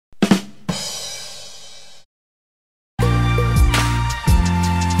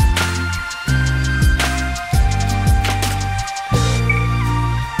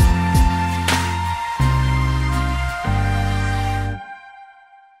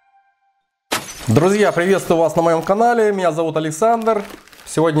Друзья, приветствую вас на моем канале. Меня зовут Александр.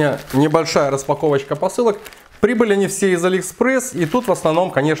 Сегодня небольшая распаковочка посылок. Прибыли они все из AliExpress, и тут в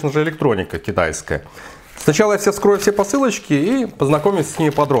основном, конечно же, электроника китайская. Сначала я вскрою все посылочки и познакомлюсь с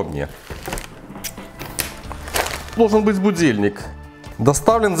ними подробнее. Должен быть будильник.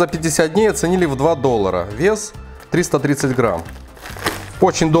 Доставлен за 50 дней, оценили в $2. Вес 330 грамм.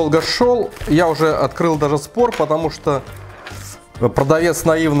 Очень долго шел. Я уже открыл даже спор, потому что продавец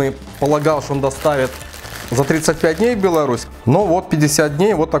наивный полагал, что он доставит за 35 дней в Беларусь. Но вот 50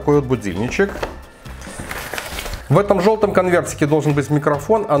 дней, вот такой вот будильничек. В этом желтом конвертике должен быть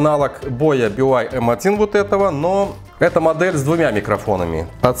микрофон, аналог Boya BY-M1 вот этого, но это модель с двумя микрофонами.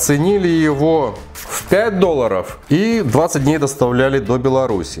 Оценили его в $5 и 20 дней доставляли до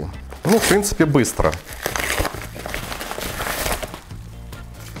Беларуси. Ну, в принципе, быстро.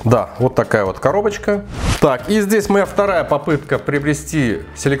 Да, вот такая вот коробочка. Так, и здесь моя вторая попытка приобрести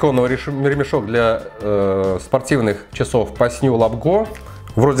силиконовый ремешок для спортивных часов по сню Лабго.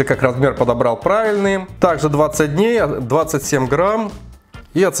 Вроде как размер подобрал правильный. Также 20 дней, 27 грамм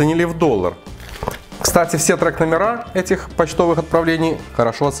и оценили в $1. Кстати, все трек-номера этих почтовых отправлений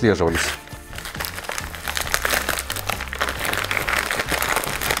хорошо отслеживались.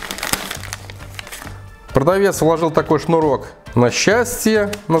 Продавец вложил такой шнурок на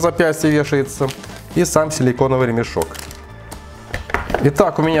счастье, на запястье вешается, и сам силиконовый ремешок.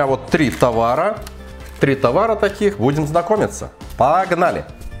 Итак, у меня вот три товара. Три товара таких, будем знакомиться. Погнали!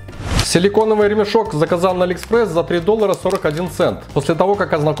 Силиконовый ремешок заказал на AliExpress за $3.41, после того,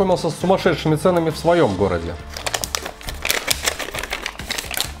 как ознакомился с сумасшедшими ценами в своем городе.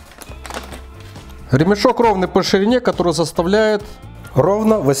 Ремешок ровный по ширине, который составляет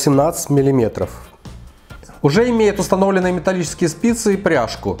ровно 18 мм. Уже имеет установленные металлические спицы и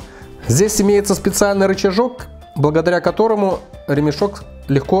пряжку. Здесь имеется специальный рычажок, благодаря которому ремешок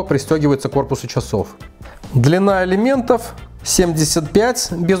легко пристегивается к корпусу часов. Длина элементов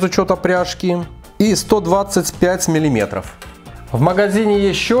 75 без учета пряжки и 125 мм. В магазине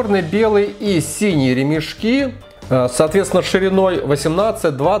есть черный, белый и синий ремешки, соответственно шириной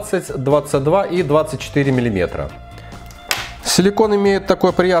 18, 20, 22 и 24 мм. Силикон имеет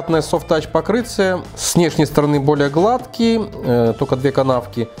такое приятное софт-тач покрытие. С внешней стороны более гладкий, только две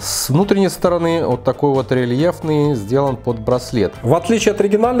канавки. С внутренней стороны вот такой вот рельефный, сделан под браслет. В отличие от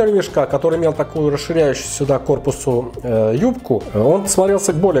оригинального ремешка, который имел такую расширяющую сюда корпусу юбку, он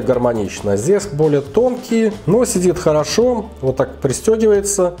смотрелся более гармонично. Здесь более тонкий, но сидит хорошо, вот так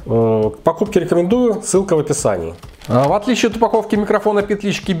пристегивается. К покупке рекомендую, ссылка в описании. В отличие от упаковки микрофона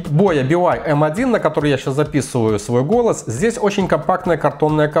петлички Boya BY-M1, на которой я сейчас записываю свой голос, здесь очень компактная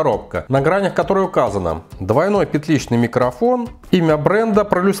картонная коробка, на гранях которой указано: двойной петличный микрофон, имя бренда,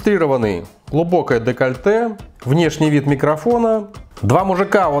 проиллюстрированный глубокое декольте, внешний вид микрофона, два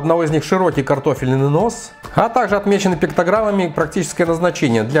мужика, у одного из них широкий картофельный нос, а также отмечены пиктограммами практическое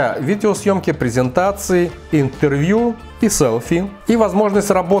назначение для видеосъемки, презентации, интервью и селфи, и возможность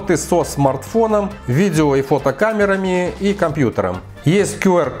работы со смартфоном, видео и фотокамерами и компьютером. Есть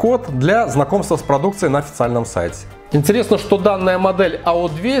QR-код для знакомства с продукцией на официальном сайте. Интересно, что данная модель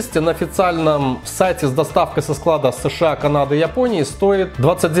AU200 на официальном сайте с доставкой со склада США, Канады и Японии стоит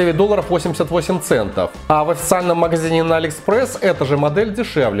 $29.88, а в официальном магазине на AliExpress эта же модель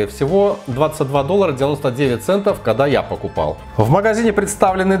дешевле, всего $22.99, когда я покупал. В магазине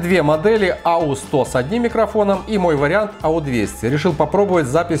представлены две модели: AU100 с одним микрофоном и мой вариант AU200. Решил попробовать с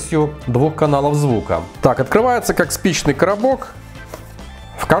записью двух каналов звука. Так, открывается как спичный коробок.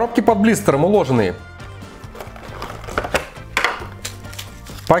 В коробке под блистером уложены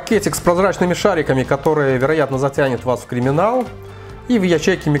пакетик с прозрачными шариками, который, вероятно, затянет вас в криминал. И в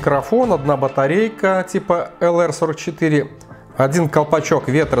ячейке микрофон, одна батарейка типа LR44, один колпачок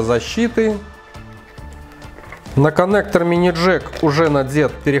ветрозащиты. На коннектор мини-джек уже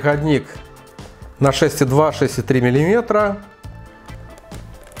надет переходник на 6,2-6,3 мм.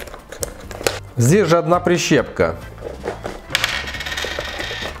 Здесь же одна прищепка.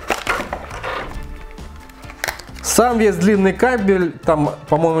 Сам весь длинный кабель, там,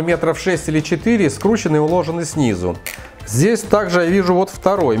 по-моему, метров 6 или 4, скрученный и уложенный снизу. Здесь также я вижу вот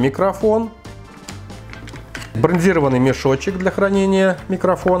второй микрофон. Брендированный мешочек для хранения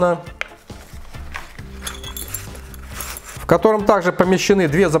микрофона, в котором также помещены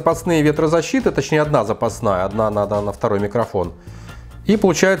две запасные ветрозащиты, точнее одна запасная, одна надо на второй микрофон. И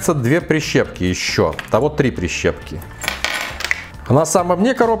получается две прищепки еще, того три прищепки. А на самом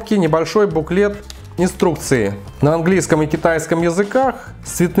дне коробки небольшой буклет инструкции на английском и китайском языках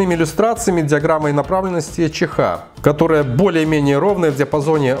с цветными иллюстрациями, диаграммой направленности чеха, которая более-менее ровная в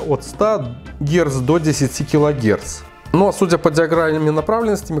диапазоне от 100 Гц до 10 кГц. Но, судя по диаграмме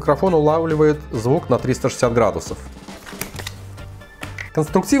направленности, микрофон улавливает звук на 360 градусов.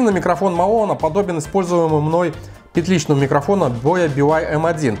 Конструктивно микрофон MAONO подобен используемому мной петличному микрофону Boya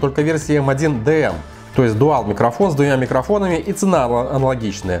BY-M1, только версии M1DM. То есть дуал микрофон с двумя микрофонами, и цена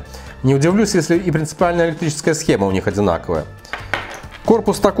аналогичная. Не удивлюсь, если и принципиальная электрическая схема у них одинаковая.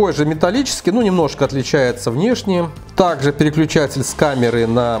 Корпус такой же металлический, но немножко отличается внешне. Также переключатель с камеры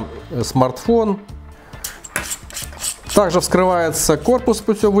на смартфон. Также вскрывается корпус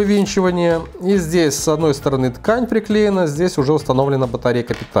путем вывинчивания. И здесь с одной стороны ткань приклеена, здесь уже установлена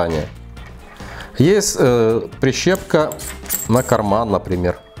батарейка питания. Есть прищепка на карман,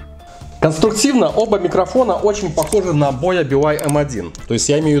 например. Конструктивно оба микрофона очень похожи на Boya BY-M1. То есть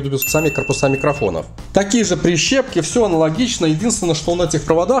я имею в виду сами корпуса микрофонов. Такие же прищепки, все аналогично. Единственное, что на этих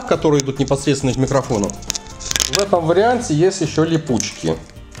проводах, которые идут непосредственно к микрофону, в этом варианте есть еще липучки.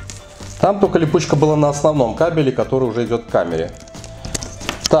 Там только липучка была на основном кабеле, который уже идет к камере.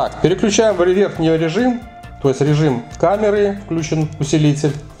 Так, переключаем в верхний режим, то есть режим камеры, включен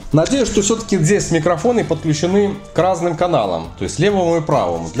усилитель. Надеюсь, что все-таки здесь микрофоны подключены к разным каналам, то есть левому и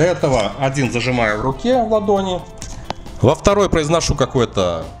правому. Для этого один зажимаю в руке, в ладони. Во второй произношу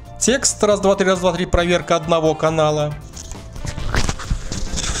какой-то текст, раз, два, три, проверка одного канала.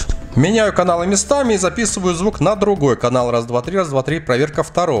 Меняю каналы местами и записываю звук на другой канал. Раз, два, три, проверка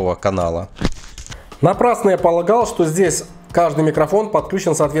второго канала. Напрасно я полагал, что здесь каждый микрофон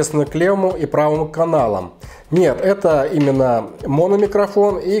подключен соответственно к левому и правому каналам. Нет, это именно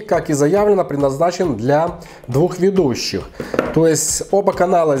мономикрофон и, как и заявлено, предназначен для двух ведущих. То есть оба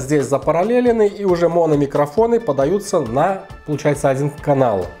канала здесь запараллелены, и уже мономикрофоны подаются на, получается, один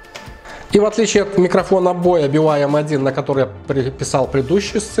канал. И в отличие от микрофона Boya BY-M1, на который я приписал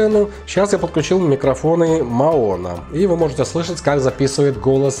предыдущую сцену, сейчас я подключил микрофоны MAONO. И вы можете слышать, как записывает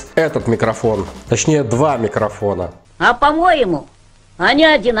голос этот микрофон. Точнее, два микрофона. А по-моему, они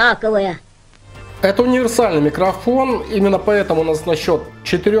одинаковые. Это универсальный микрофон, именно поэтому у нас насчет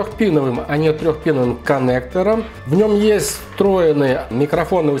 4-пиновым, а не 3-пиновым коннектором. В нем есть встроенный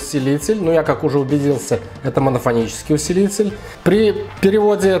микрофонный усилитель, но я, как уже убедился, это монофонический усилитель. При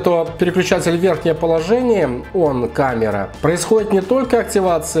переводе этого переключателя в верхнее положение, камера, происходит не только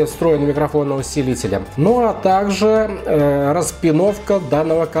активация встроенного микрофонного усилителя, но а также распиновка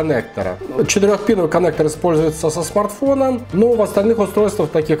данного коннектора. 4-пиновый коннектор используется со смартфоном, но в остальных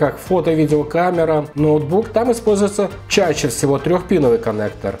устройствах, таких как фото, видеокамера, ноутбук, там используется чаще всего 3-пиновый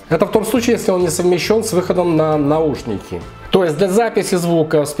коннектор. Это в том случае, если он не совмещен с выходом на наушники. То есть для записи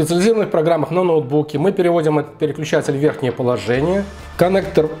звука в специализированных программах на ноутбуке мы переводим этот переключатель в верхнее положение.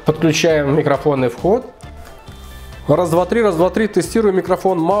 Коннектор подключаем в микрофонный вход. Раз, два, три, тестирую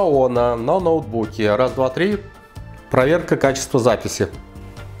микрофон MAONO на ноутбуке. Раз, два, три, проверка качества записи.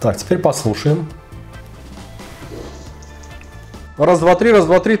 Так, теперь послушаем. Раз, два,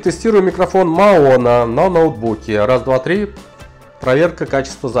 три, тестирую микрофон MAONO на ноутбуке. Раз, два, три, проверка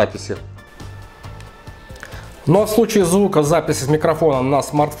качества записи. Но в случае звука записи с микрофона на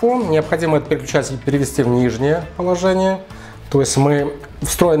смартфон необходимо этот переключатель перевести в нижнее положение. То есть мы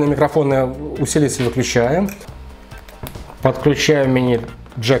встроенный микрофонный усилитель выключаем, подключаем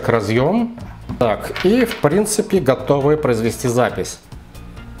мини-джек разъем. Так, и в принципе готовы произвести запись.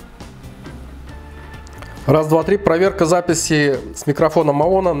 Раз, два, три, проверка записи с микрофона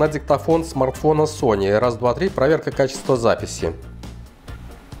MAONO на диктофон смартфона Sony. Раз, два, три, проверка качества записи.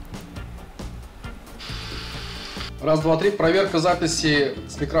 Раз, два, три, проверка записи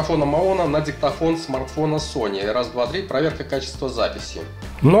с микрофона MAONO на диктофон смартфона Sony. Раз, два, три, проверка качества записи.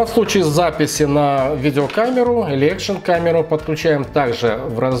 Ну а в случае записи на видеокамеру или экшн-камеру подключаем также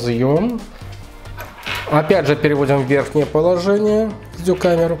в разъем. Опять же переводим в верхнее положение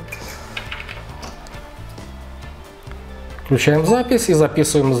видеокамеру. Включаем запись и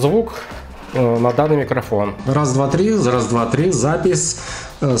записываем звук на данный микрофон. Раз, два, три, запись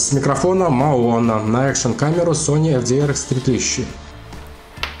с микрофона MAONO на экшн-камеру Sony FDRX 3000.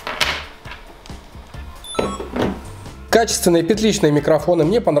 Качественные петличные микрофоны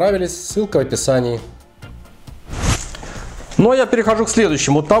мне понравились, ссылка в описании. Ну а я перехожу к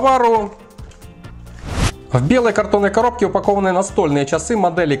следующему товару. В белой картонной коробке упакованы настольные часы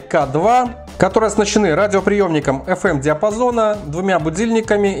модели К2, которые оснащены радиоприемником FM-диапазона, двумя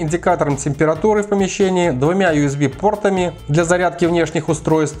будильниками, индикатором температуры в помещении, двумя USB-портами для зарядки внешних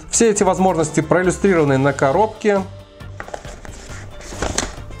устройств. Все эти возможности проиллюстрированы на коробке.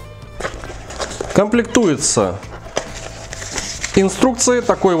 Комплектуется инструкцией,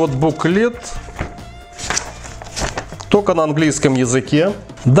 такой вот буклет, только на английском языке.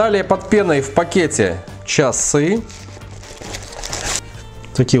 Далее под пеной в пакете часы.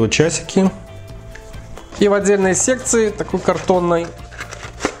 Такие вот часики. И в отдельной секции, такой картонной,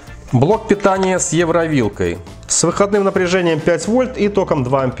 блок питания с евровилкой. С выходным напряжением 5 вольт и током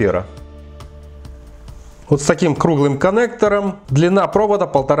 2 ампера. Вот с таким круглым коннектором. Длина провода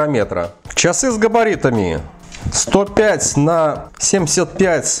 1,5 метра. Часы с габаритами 105 на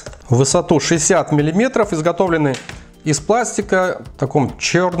 75 в высоту 60 миллиметров. Изготовлены из пластика в таком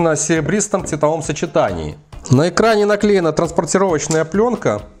черно-серебристом цветовом сочетании. На экране наклеена транспортировочная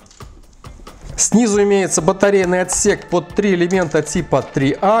пленка. Снизу имеется батарейный отсек под 3 элемента типа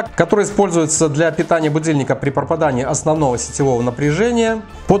 3А, который используется для питания будильника при пропадании основного сетевого напряжения.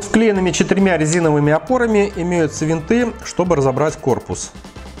 Под вклеенными 4 резиновыми опорами имеются винты, чтобы разобрать корпус.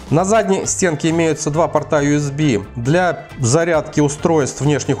 На задней стенке имеются 2 порта USB для зарядки устройств,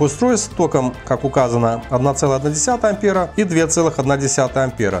 внешних устройств током, как указано, 1,1 ампера и 2,1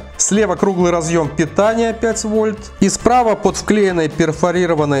 ампера. Слева круглый разъем питания 5 вольт. И справа под вклеенной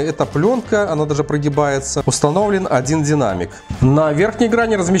перфорированной, эта пленка, она даже прогибается, установлен один динамик. На верхней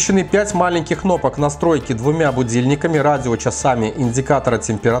грани размещены 5 маленьких кнопок настройки 2 будильниками, радио, часами, индикатора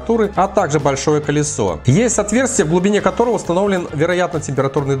температуры, а также большое колесо. Есть отверстие, в глубине которого установлен, вероятно,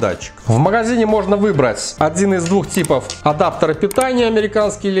 температурный датчик. В магазине можно выбрать один из 2 типов адаптера питания,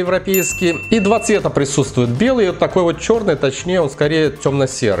 американский или европейский. И 2 цвета присутствуют. Белый и вот такой вот черный, точнее он скорее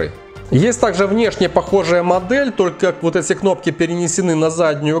темно-серый. Есть также внешне похожая модель, только вот эти кнопки перенесены на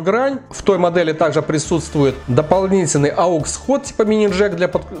заднюю грань. В той модели также присутствует дополнительный AUX-вход типа мини-джек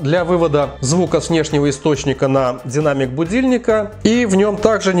для вывода звука с внешнего источника на динамик будильника. И в нем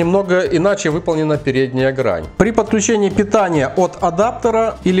также немного иначе выполнена передняя грань. При подключении питания от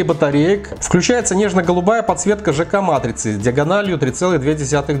адаптера или батареек включается нежно-голубая подсветка ЖК-матрицы с диагональю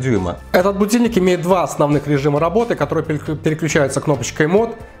 3,2 дюйма. Этот будильник имеет 2 основных режима работы, которые переключаются кнопочкой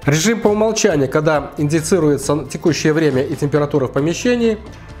мод. Режим по умолчанию, когда индицируется текущее время и температура в помещении.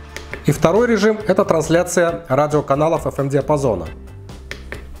 И второй режим – это трансляция радиоканалов FM-диапазона.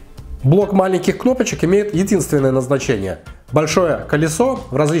 Блок маленьких кнопочек имеет единственное назначение. Большое колесо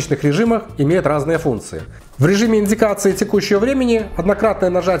в различных режимах имеет разные функции. В режиме индикации текущего времени однократное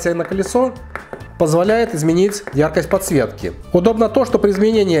нажатие на колесо позволяет изменить яркость подсветки. Удобно то, что при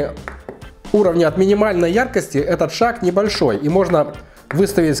изменении уровня от минимальной яркости этот шаг небольшой, и можно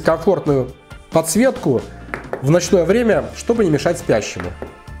выставить комфортную подсветку в ночное время, чтобы не мешать спящему.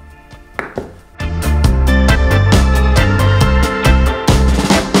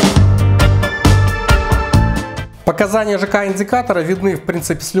 Показания ЖК-индикатора видны в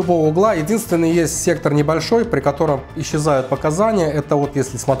принципе с любого угла. Единственный есть сектор небольшой, при котором исчезают показания. Это вот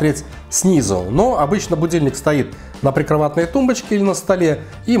если смотреть снизу. Но обычно будильник стоит на прикроватной тумбочке или на столе,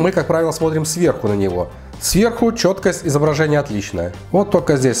 и мы, как правило, смотрим сверху на него. Сверху четкость изображения отличная. Вот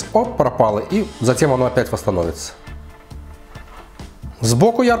только здесь оп, пропало, и затем оно опять восстановится.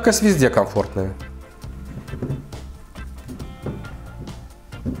 Сбоку яркость везде комфортная.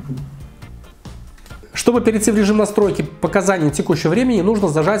 Чтобы перейти в режим настройки показаний текущего времени, нужно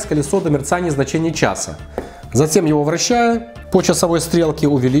зажать колесо до мерцания значения часа. Затем его вращая, по часовой стрелке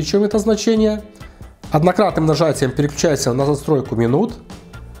увеличиваем это значение. Однократным нажатием переключаемся на настройку минут.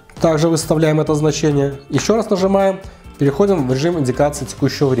 Также выставляем это значение. Еще раз нажимаем, переходим в режим индикации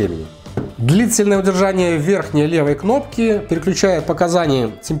текущего времени. Длительное удержание верхней левой кнопки переключает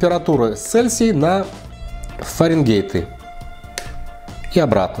показания температуры с Цельсий на Фаренгейты и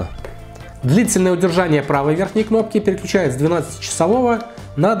обратно. Длительное удержание правой верхней кнопки переключает с 12-часового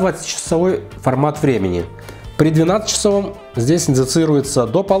на 20-часовой формат времени. При 12-часовом здесь индицируется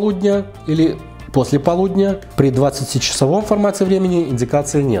до полудня или после полудня. При 20-часовом формате времени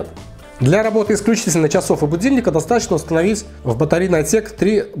индикации нет. Для работы исключительно часов и будильника достаточно установить в батарейный отсек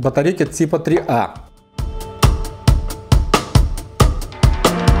 3 батарейки типа 3А.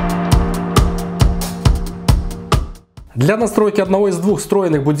 Для настройки одного из 2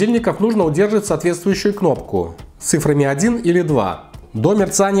 встроенных будильников нужно удерживать соответствующую кнопку с цифрами 1 или 2 до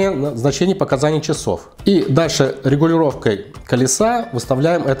мерцания значений показаний часов. И дальше регулировкой колеса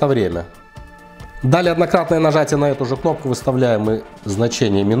выставляем это время. Далее однократное нажатие на эту же кнопку выставляем мы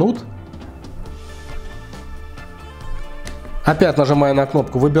значение минут. Опять нажимая на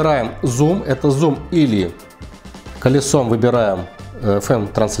кнопку, выбираем зум, это зум, или колесом выбираем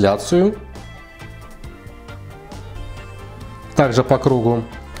FM-трансляцию. Также по кругу.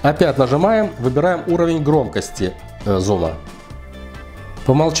 Опять нажимаем, выбираем уровень громкости зума.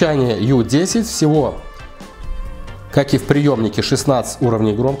 По умолчанию U10, всего, как и в приемнике, 16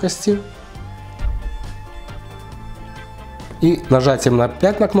 уровней громкости. И нажатием на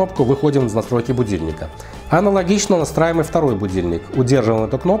 5 на кнопку выходим из настройки будильника. Аналогично настраиваем второй будильник. Удерживаем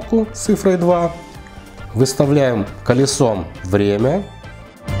эту кнопку с цифрой 2, выставляем колесом время.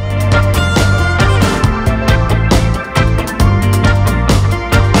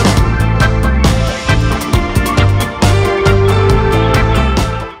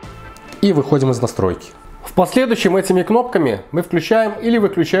 и выходим из настройки. В последующем этими кнопками мы включаем или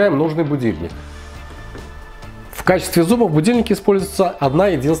выключаем нужный будильник. В качестве зума в будильнике используется одна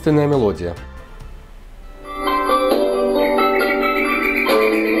единственная мелодия.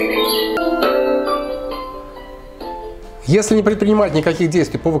 Если не предпринимать никаких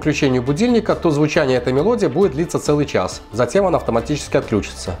действий по выключению будильника, то звучание этой мелодии будет длиться целый час, затем она автоматически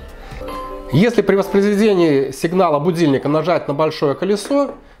отключится. Если при воспроизведении сигнала будильника нажать на большое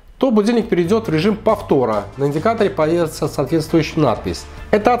колесо, то будильник перейдет в режим повтора. На индикаторе появится соответствующая надпись.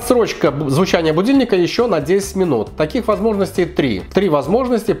 Это отсрочка звучания будильника еще на 10 минут. Таких возможностей 3. 3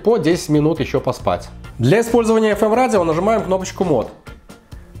 возможности по 10 минут еще поспать. Для использования FM-радио нажимаем кнопочку «Мод».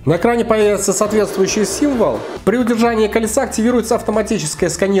 На экране появится соответствующий символ. При удержании колеса активируется автоматическое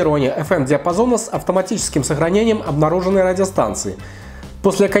сканирование FM-диапазона с автоматическим сохранением обнаруженной радиостанции.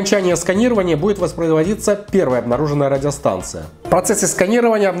 После окончания сканирования будет воспроизводиться первая обнаруженная радиостанция. В процессе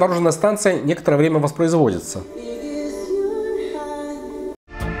сканирования обнаруженная станция некоторое время воспроизводится.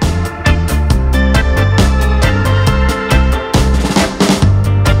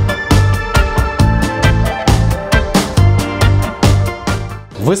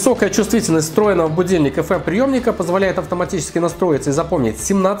 Высокая чувствительность встроенного в будильник FM-приемника позволяет автоматически настроиться и запомнить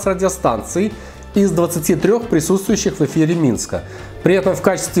 17 радиостанций из 23 присутствующих в эфире Минска. При этом в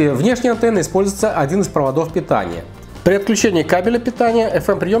качестве внешней антенны используется один из проводов питания. При отключении кабеля питания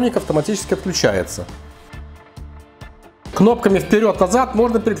FM-приемник автоматически отключается. Кнопками вперед-назад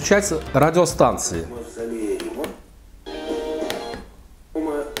можно переключать радиостанции.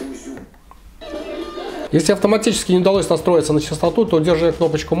 Если автоматически не удалось настроиться на частоту, то, удерживая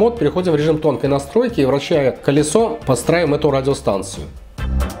кнопочку «Мод», переходим в режим тонкой настройки и, вращая колесо, подстраиваем эту радиостанцию.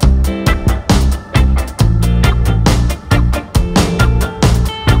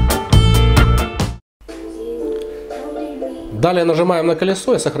 Далее нажимаем на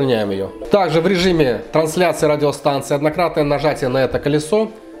колесо и сохраняем ее. Также в режиме трансляции радиостанции однократное нажатие на это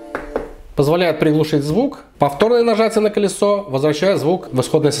колесо позволяет приглушить звук. Повторное нажатие на колесо возвращает звук в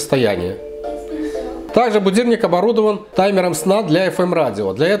исходное состояние. Также будильник оборудован таймером сна для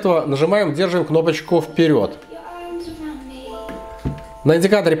FM-радио. Для этого нажимаем, держим кнопочку «Вперед». На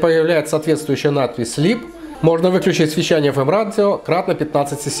индикаторе появляется соответствующая надпись «Sleep». Можно выключить вещание FM-радио кратно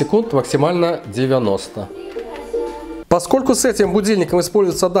 15 секунд, максимально 90. Поскольку с этим будильником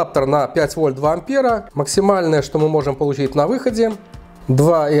используется адаптер на 5 вольт 2 ампера, максимальное, что мы можем получить на выходе,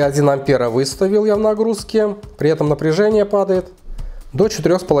 2,1 ампера выставил я в нагрузке, при этом напряжение падает до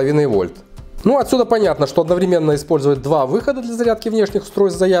 4,5 вольт. Ну, отсюда понятно, что одновременно использовать два выхода для зарядки внешних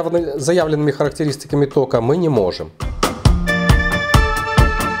устройств с заявленными характеристиками тока мы не можем.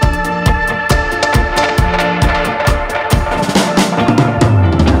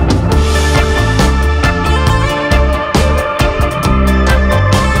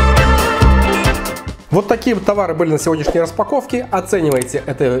 Вот такие товары были на сегодняшней распаковке. Оценивайте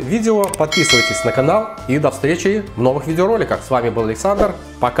это видео, подписывайтесь на канал и до встречи в новых видеороликах. С вами был Александр.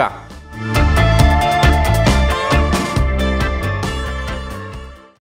 Пока!